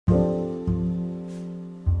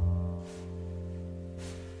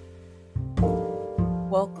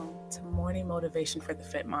Welcome to Morning Motivation for the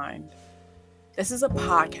Fit Mind. This is a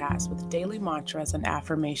podcast with daily mantras and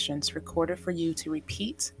affirmations recorded for you to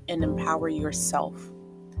repeat and empower yourself.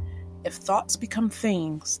 If thoughts become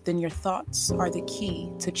things, then your thoughts are the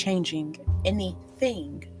key to changing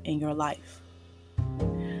anything in your life.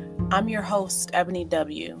 I'm your host, Ebony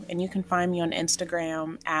W., and you can find me on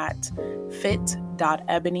Instagram at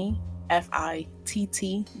fit.ebony,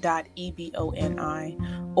 FITT.EBONI,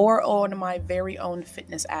 or on my very own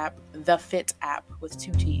fitness app, the Fit app with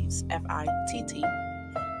 2 T's, FITT.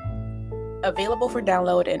 Available for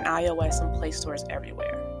download in iOS and Play stores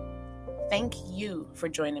everywhere. Thank you for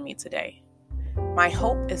joining me today. My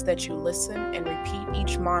hope is that you listen and repeat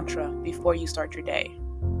each mantra before you start your day.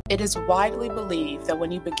 It is widely believed that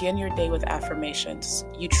when you begin your day with affirmations,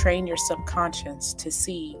 you train your subconscious to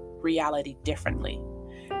see reality differently.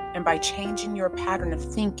 And by changing your pattern of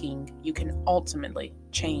thinking, you can ultimately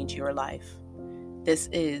change your life. This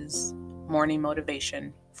is Morning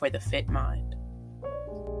Motivation for the Fit Mind.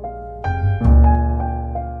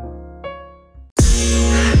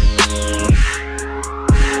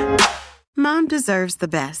 Mom deserves the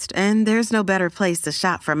best, and there's no better place to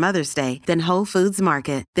shop for Mother's Day than Whole Foods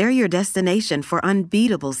Market. They're your destination for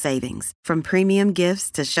unbeatable savings, from premium gifts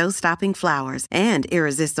to show-stopping flowers and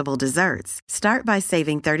irresistible desserts. Start by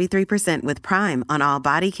saving 33% with Prime on all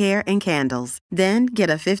body care and candles. Then get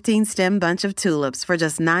a 15-stem bunch of tulips for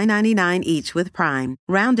just $9.99 each with Prime.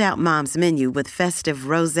 Round out Mom's menu with festive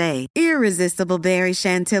rosé, irresistible berry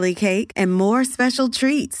chantilly cake, and more special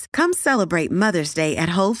treats. Come celebrate Mother's Day at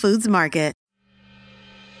Whole Foods Market.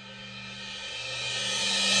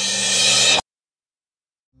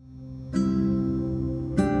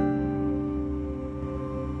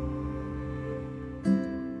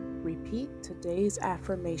 Repeat today's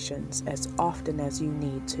affirmations as often as you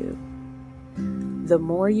need to. The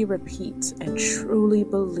more you repeat and truly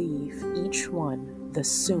believe each one, the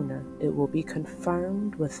sooner it will be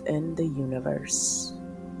confirmed within the universe.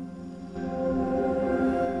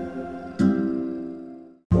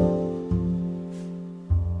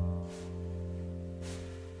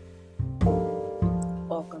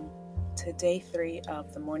 Welcome to day 3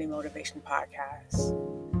 of the Morning Motivation Podcast.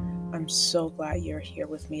 I'm so glad you're here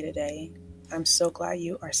with me today. I'm so glad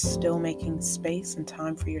you are still making space and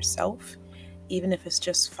time for yourself, even if it's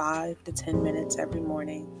just 5 to 10 minutes every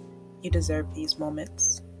morning. You deserve these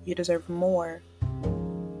moments. You deserve more.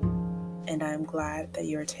 And I'm glad that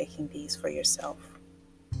you're taking these for yourself.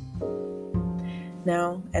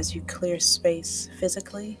 Now, as you clear space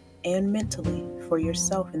physically and mentally for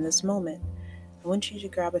yourself in this moment, I want you to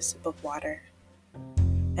grab a sip of water.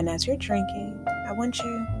 And as you're drinking, I want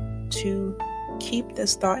you to keep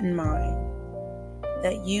this thought in mind,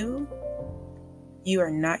 that you are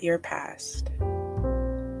not your past.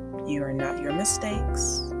 You are not your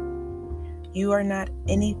mistakes. You are not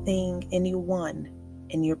anything anyone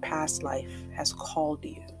in your past life has called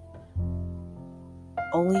you.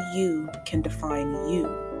 Only you can define you,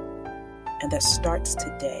 and that starts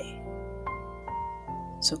today.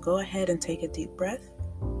 So go ahead and take a deep breath,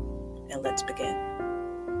 and let's begin.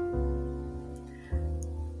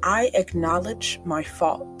 I acknowledge my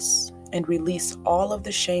faults and release all of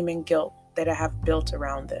the shame and guilt that I have built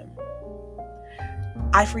around them.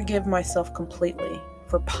 I forgive myself completely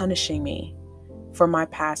for punishing me for my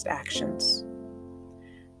past actions.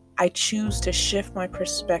 I choose to shift my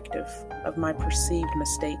perspective of my perceived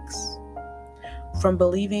mistakes, from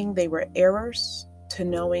believing they were errors to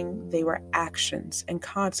knowing they were actions and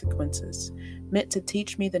consequences meant to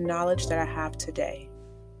teach me the knowledge that I have today.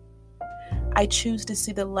 I choose to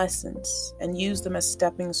see the lessons and use them as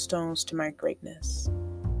stepping stones to my greatness.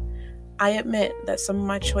 I admit that some of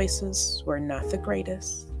my choices were not the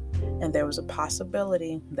greatest, and there was a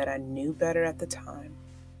possibility that I knew better at the time.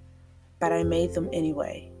 But I made them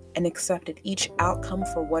anyway and accepted each outcome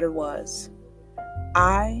for what it was.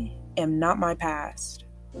 I am not my past.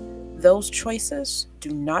 Those choices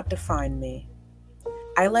do not define me.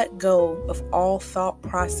 I let go of all thought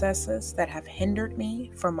processes that have hindered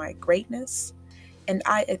me from my greatness, and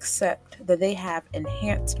I accept that they have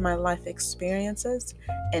enhanced my life experiences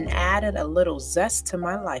and added a little zest to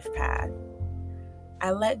my life path.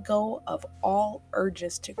 I let go of all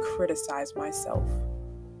urges to criticize myself.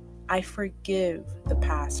 I forgive the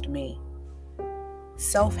past me.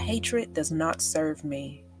 Self-hatred does not serve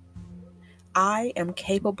me. I am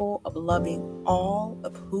capable of loving all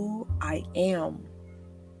of who I am.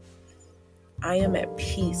 I am at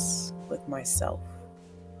peace with myself.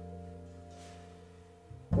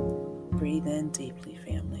 Breathe in deeply,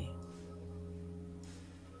 family.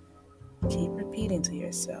 Keep repeating to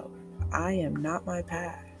yourself, I am not my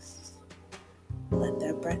past. Let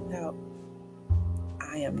that breath out.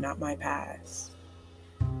 I am not my past.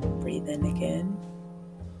 Breathe in again.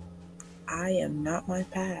 I am not my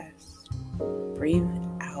past. Breathe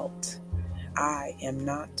out. I am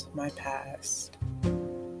not my past.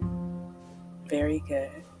 Very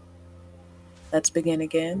good. Let's begin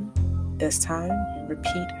again. This time,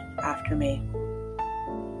 repeat after me.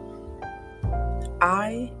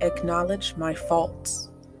 I acknowledge my faults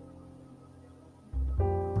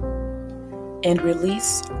and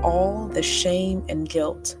release all the shame and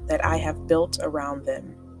guilt that I have built around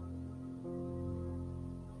them.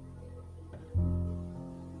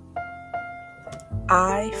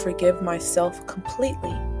 I forgive myself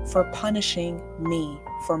completely for punishing me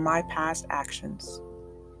for my past actions.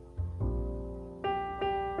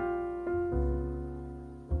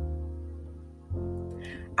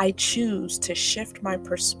 I choose to shift my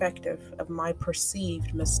perspective of my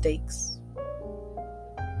perceived mistakes.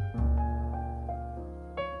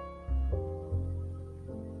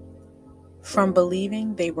 From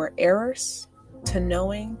believing they were errors to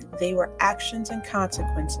knowing they were actions and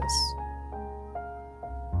consequences.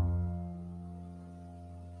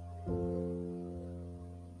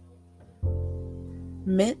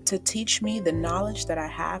 Meant to teach me the knowledge that I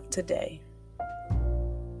have today.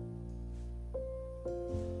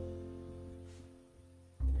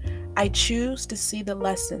 I choose to see the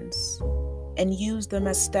lessons and use them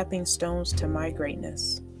as stepping stones to my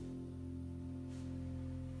greatness.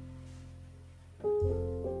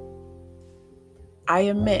 I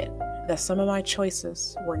admit that some of my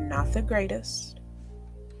choices were not the greatest.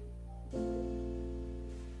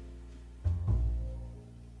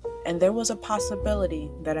 And there was a possibility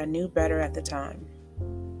that I knew better at the time.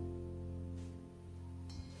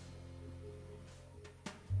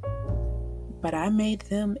 But I made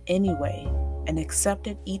them anyway and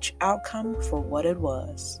accepted each outcome for what it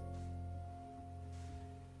was.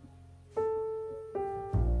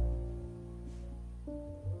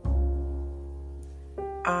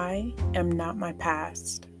 I am not my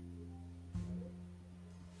past.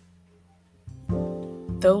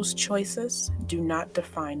 Those choices do not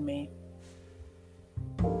define me.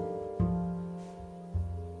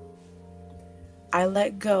 I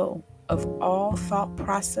let go of all thought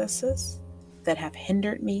processes that have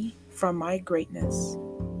hindered me from my greatness.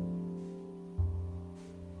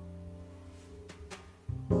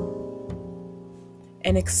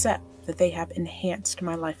 And accept that they have enhanced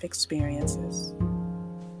my life experiences.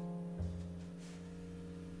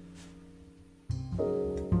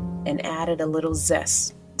 And added a little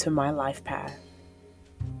zest to my life path.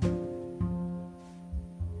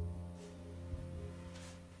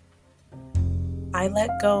 I let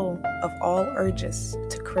go of all urges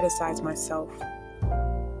to criticize myself.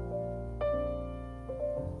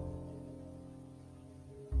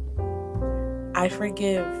 I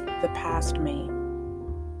forgive the past me.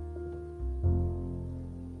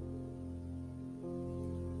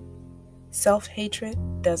 Self-hatred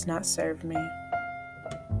does not serve me.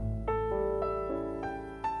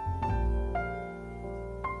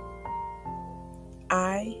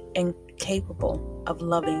 I am capable of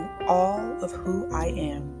loving all of who I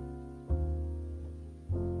am.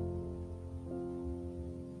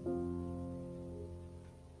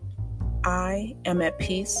 I am at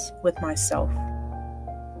peace with myself.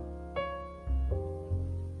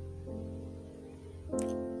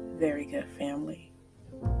 Very good, family.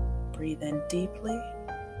 Breathe in deeply.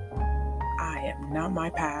 I am not my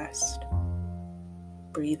past.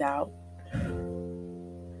 Breathe out.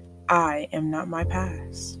 I am not my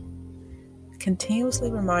past. Continuously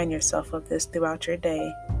remind yourself of this throughout your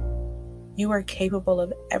day. You are capable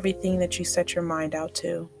of everything that you set your mind out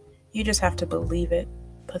to. You just have to believe it,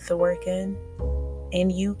 put the work in,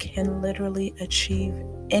 and you can literally achieve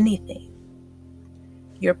anything.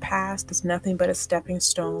 Your past is nothing but a stepping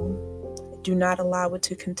stone. Do not allow it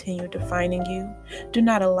to continue defining you. Do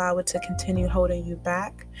not allow it to continue holding you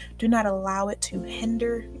back. Do not allow it to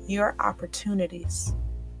hinder your opportunities.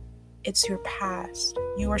 It's your past.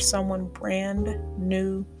 You are someone brand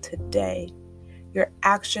new today. Your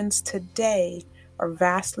actions today are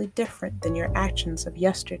vastly different than your actions of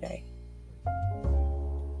yesterday.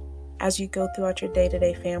 As you go throughout your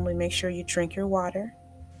day-to-day, family, make sure you drink your water.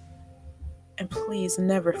 And please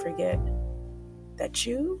never forget that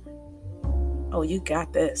you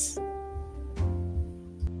got this.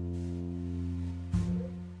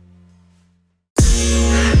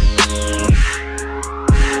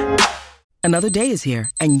 Another day is here,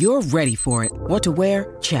 and you're ready for it. What to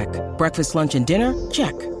wear? Check. Breakfast, lunch, and dinner?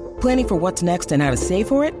 Check. Planning for what's next and how to save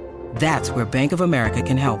for it? That's where Bank of America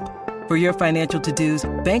can help. For your financial to-dos,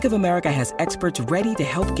 Bank of America has experts ready to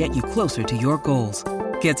help get you closer to your goals.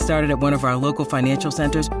 Get started at one of our local financial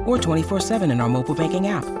centers or 24/7 in our mobile banking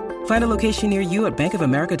app. Find a location near you at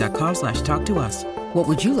bankofamerica.com/talktous. What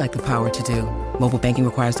would you like the power to do? Mobile banking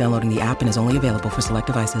requires downloading the app and is only available for select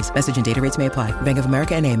devices. Message and data rates may apply. Bank of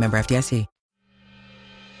America N.A., member FDIC.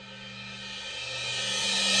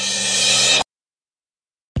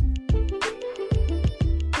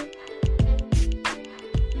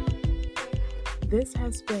 This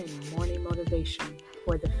has been Morning Motivation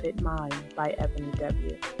for the Fit Mind by Ebony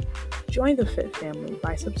W. Join the Fit family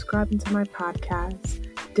by subscribing to my podcast,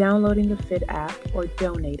 downloading the Fit app, or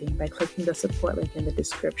donating by clicking the support link in the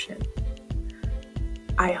description.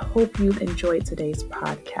 I hope you enjoyed today's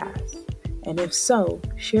podcast, and if so,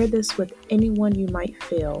 share this with anyone you might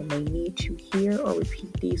feel may need to hear or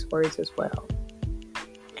repeat these words as well.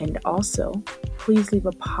 And also, please leave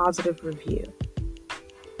a positive review.